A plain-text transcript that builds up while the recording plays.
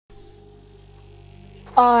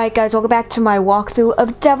Alright guys, welcome back to my walkthrough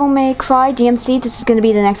of Devil May Cry DmC. This is going to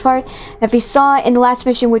be the next part. If you saw in the last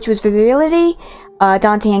mission, which was Virility,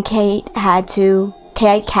 Dante and Cat had to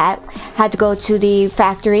go to the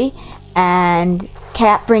factory and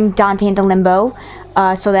Cat bring Dante into Limbo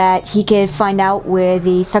so that he could find out where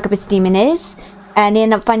the Succubus demon is, and they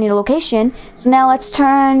end up finding the location. So now let's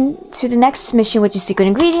turn to the next mission, which is Secret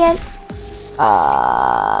Ingredient.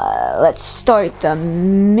 Let's start the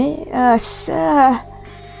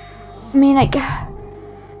I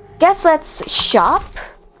guess let's shop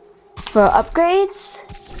for upgrades.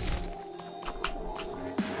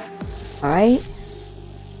 Alright.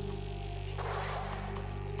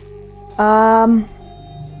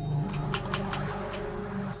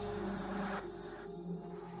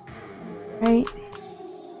 Right.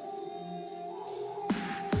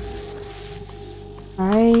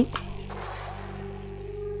 Alright.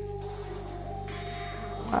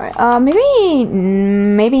 Alright,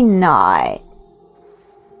 maybe not.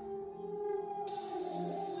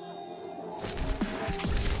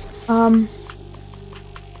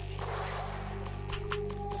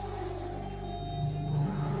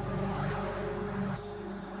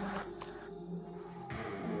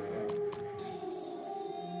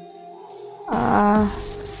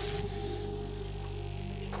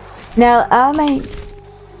 Now,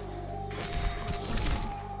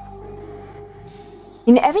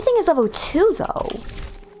 you know, everything is level 2 though.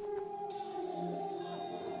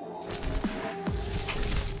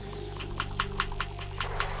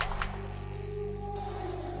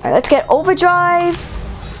 Alright, let's get Overdrive.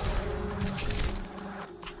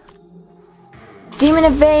 Demon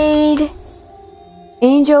Evade.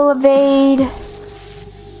 Angel Evade.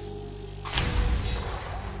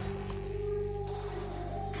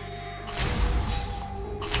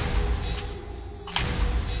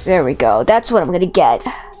 There we go. That's what I'm gonna get.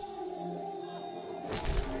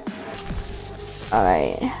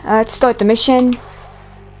 Alright, let's start the mission.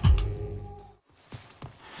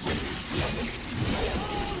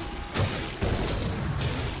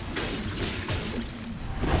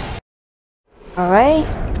 Alright.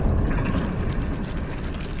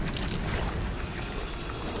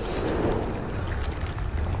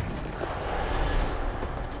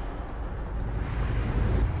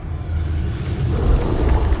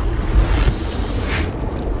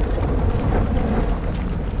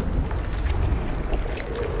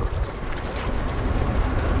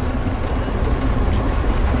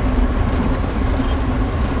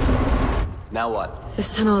 Now what? This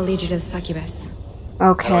tunnel will lead you to the Succubus.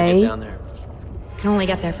 Okay. How do I get down there? Can only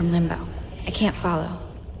get there from Limbo. I can't follow.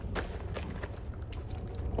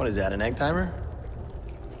 What is that, an egg timer?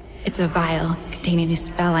 It's a vial containing a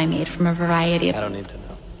spell I made from a variety of... I don't need to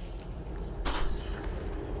know.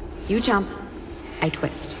 You jump, I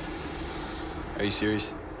twist. Are you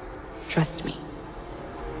serious? Trust me.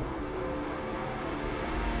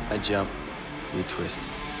 I jump, you twist.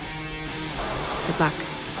 Good luck.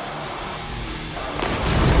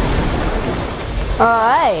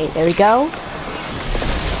 Alright, there we go.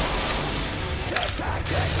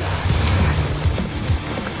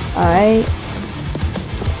 Alright.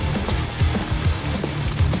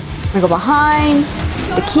 I'm gonna go behind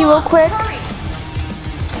the key real quick.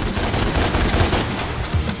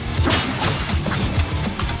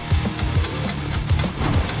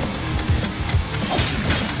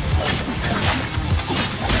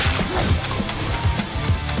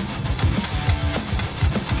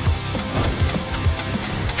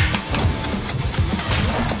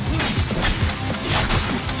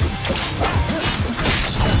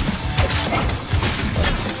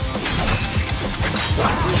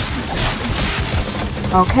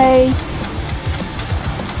 Okay.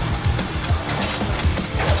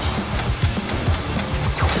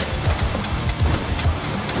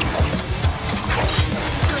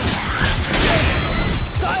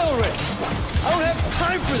 Dial Rick! I don't have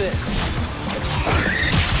time for this!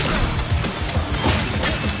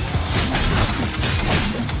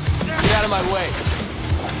 Get out of my way!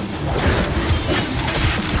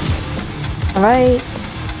 Alright.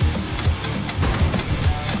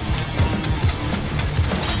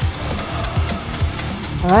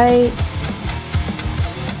 Alright.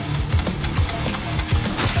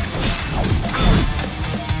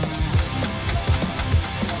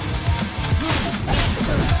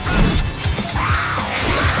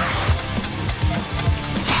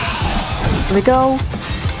 Here we go.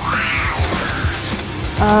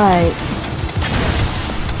 Alright.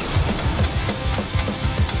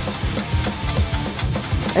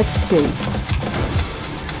 Let's see.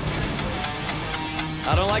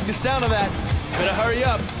 I don't like the sound of that. Better hurry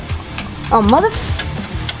up. Oh, mother...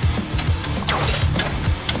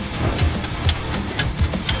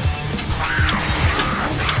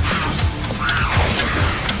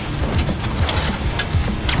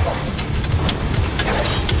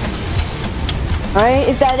 Alright,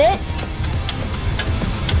 is that it?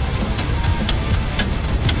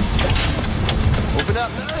 Open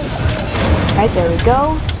up. Alright, there we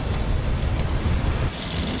go.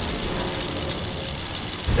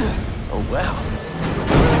 Oh wow.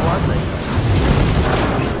 It really was nighttime.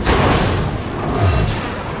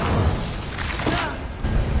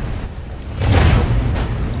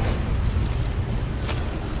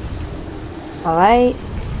 Alright.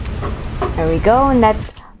 There we go, and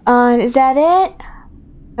that's is that it?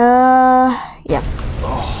 Yeah.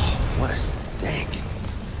 Oh, what a stink.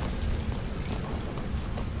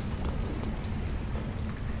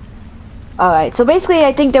 Alright, so basically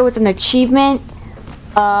I think there was an achievement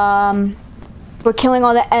for killing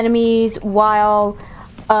all the enemies while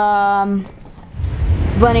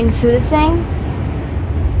running through the thing.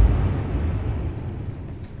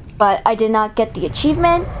 But I did not get the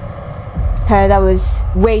achievement because that was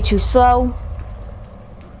way too slow.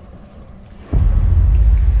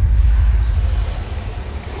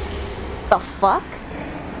 The fuck?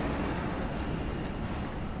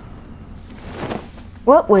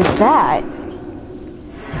 What was that?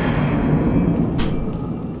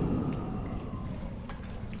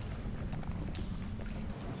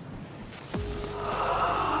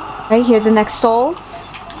 Right, here's the next soul.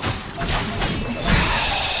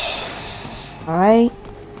 Alright.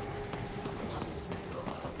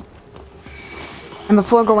 And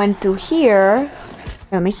before going through here,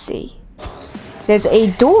 let me see. There's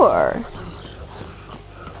a door.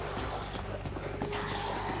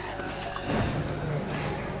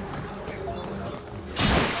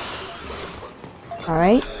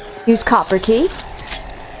 Alright. Use copper key.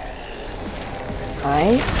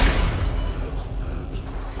 Alright.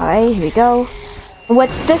 Alright, here we go.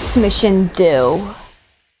 What's this mission do?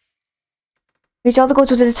 Reach all the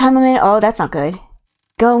goals within the time limit. Oh, that's not good.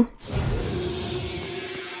 Go.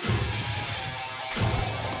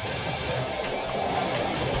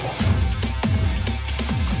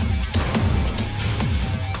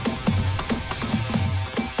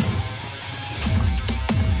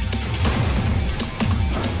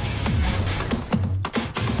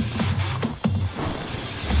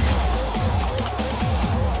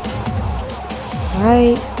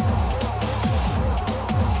 Alright.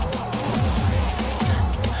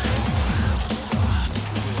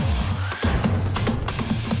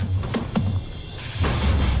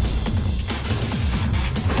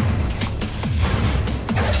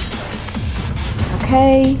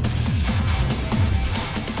 Okay.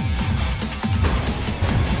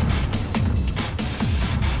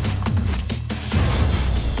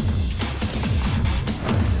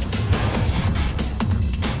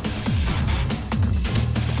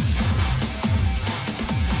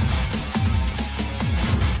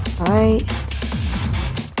 Alright.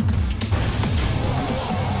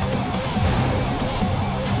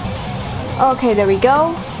 Okay, there we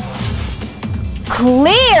go.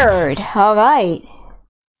 Cleared! Alright.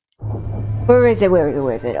 Where is it? Where is it?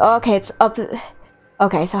 Where is it? Okay, it's up.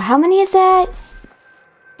 Okay, so how many is that?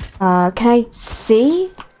 Can I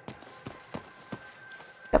see?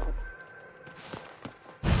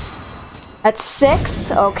 That's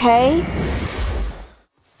 6, okay.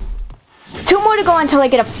 2 more to go until I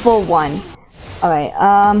get a full one. Alright,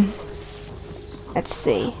 let's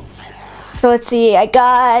see. So let's see, I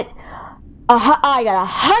got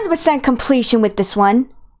 100% completion with this one.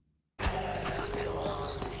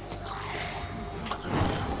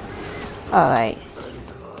 Alright.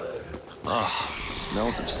 Ugh,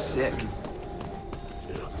 smells of sick.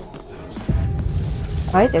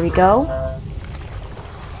 Alright, there we go.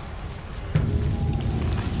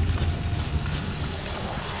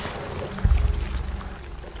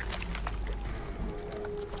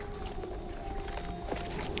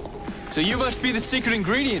 So you must be the secret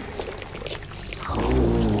ingredient.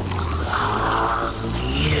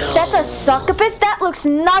 That's a succubus? That looks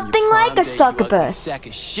nothing like a succubus. Sack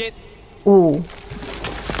of shit. Ooh.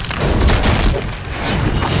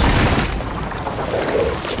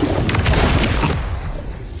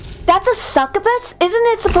 That's a succubus? Isn't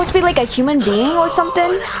it supposed to be like a human being or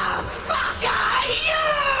something?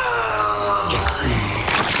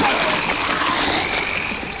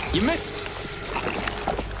 You missed.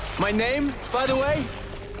 My name, by the way,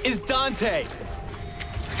 is Dante.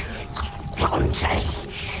 Dante,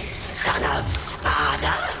 son of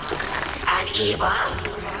Father and Eva.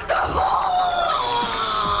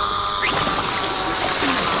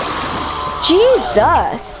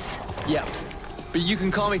 Jesus! Yeah, but you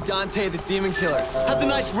can call me Dante the Demon Killer. Has a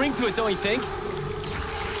nice ring to it, don't you think?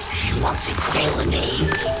 You want to kill me?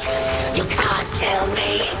 You can't kill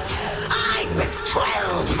me. I'm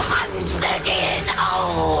 1,200 years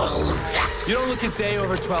old. You don't look a day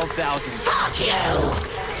over 12,000. Fuck you.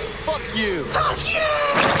 Fuck you. Fuck you.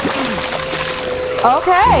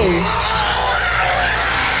 Okay.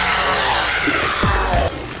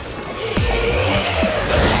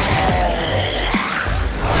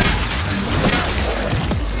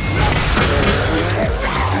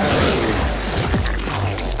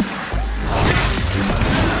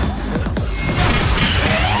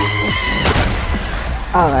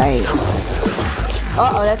 Alright.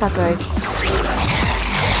 Uh-oh, that's not good.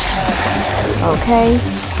 Okay.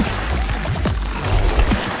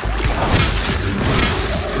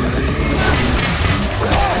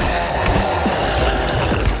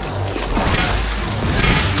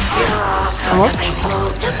 What?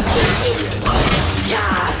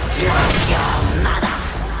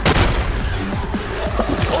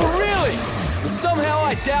 Oh, really? Somehow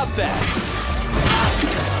I doubt that.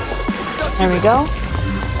 There we go.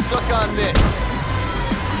 Suck on this.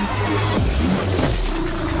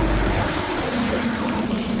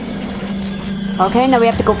 Okay, now we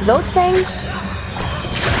have to go for those things.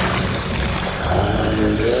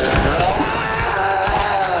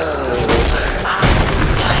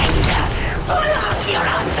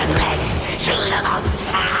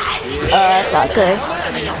 That's not good.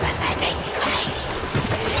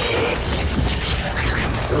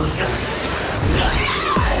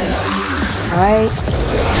 Alright.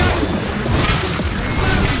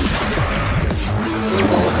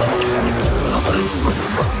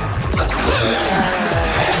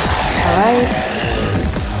 Alright.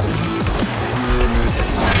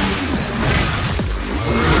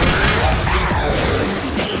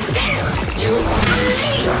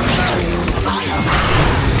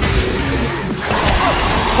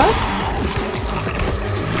 What?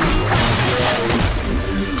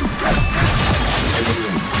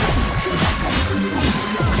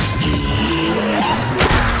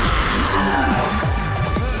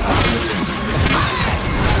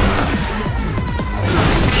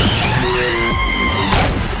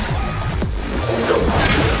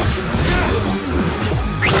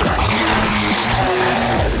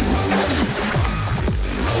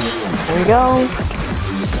 There we go.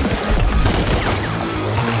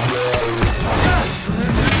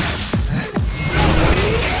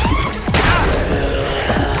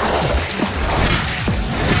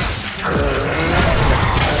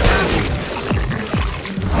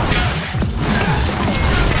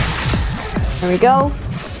 There we go.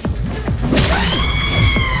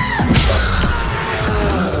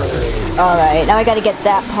 Alright, now I gotta get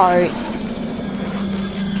that part.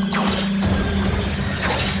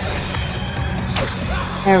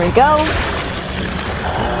 There we go.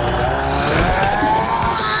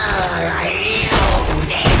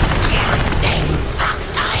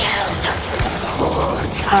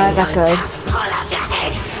 Oh, that's good.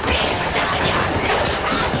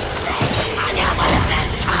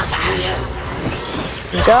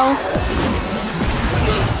 There we go.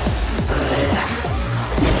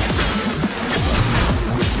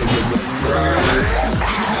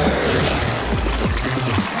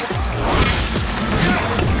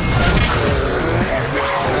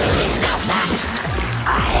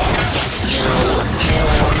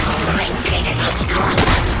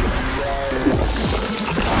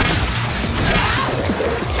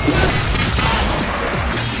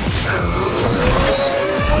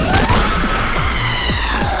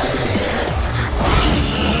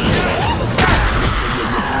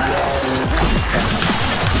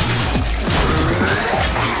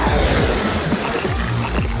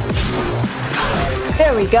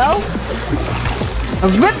 There we go. I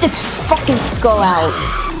ripped its fucking skull out.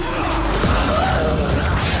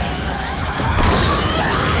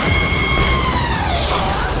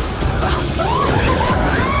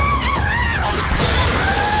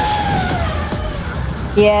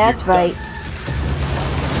 Yeah, that's right.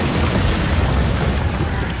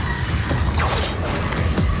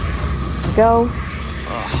 Go.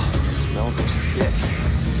 Ugh, it smells so sick.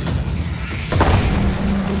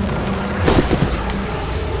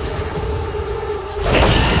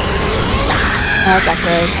 Oh, that's not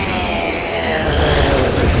good.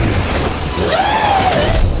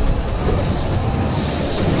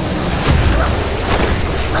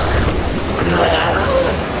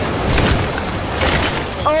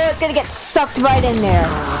 Oh, it's gonna get sucked right in there.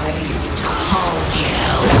 I told you.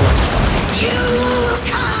 You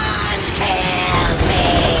can't kill me.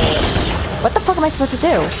 What the fuck am I supposed to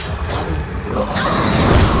do?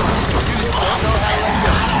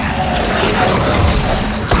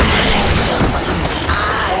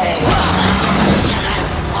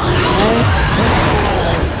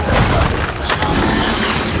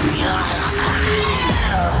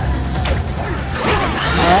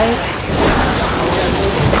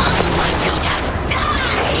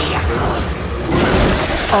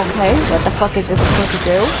 Okay, what the fuck is this supposed to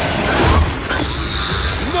do?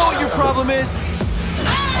 You know what your problem is?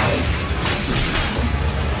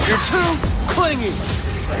 You're too clingy.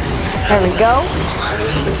 There we go.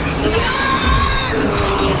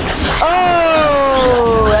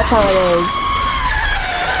 Oh, that's how it is.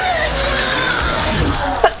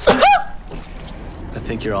 I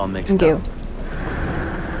think you're all mixed Thank you. up.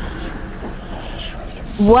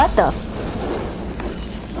 What the?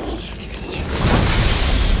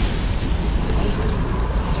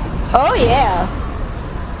 Oh yeah.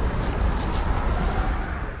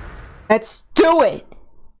 Let's do it.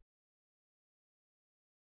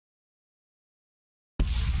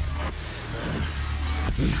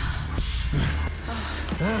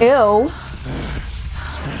 Ew.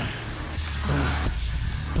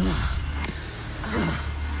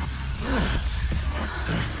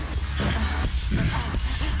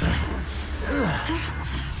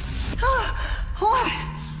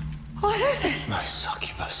 What is it? My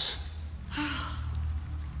succubus.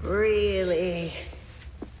 Really?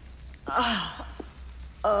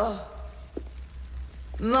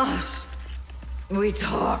 Must we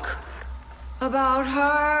talk about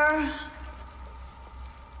her?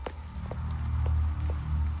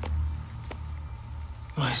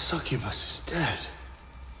 My succubus is dead.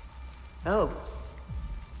 Oh,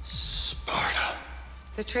 Sparta.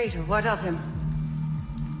 the traitor. What of him?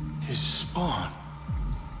 His spawn.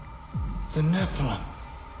 The Nephilim.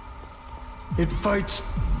 It fights.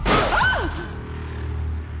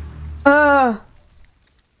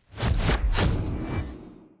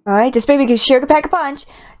 Alright, this baby can sure pack a punch.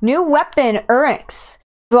 New weapon, Uryx.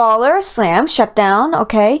 Brawler, slam, shut down,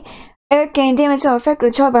 okay. Eric gain damage so effect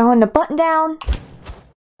controlled by holding the button down.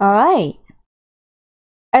 Alright.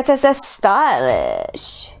 SSS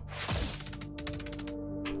stylish.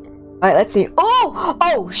 Alright, let's see. Oh!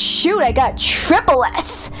 Oh, shoot, I got triple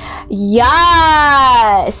S!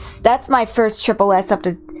 Yes! That's my first triple S of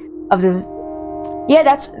the... Yeah,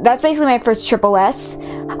 that's basically my first triple S.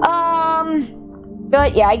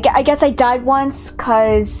 But yeah, I guess I died once,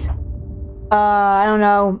 cause... I don't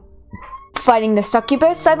know... fighting the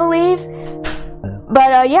Succubus, I believe.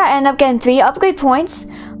 But yeah, I ended up getting 3 upgrade points.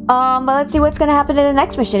 But let's see what's gonna happen in the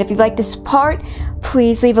next mission. If you like this part,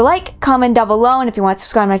 please leave a like, comment down below, and if you want to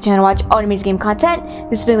subscribe to my channel to watch all the amazing game content,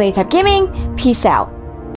 this has been Lady Type Gaming. Peace out.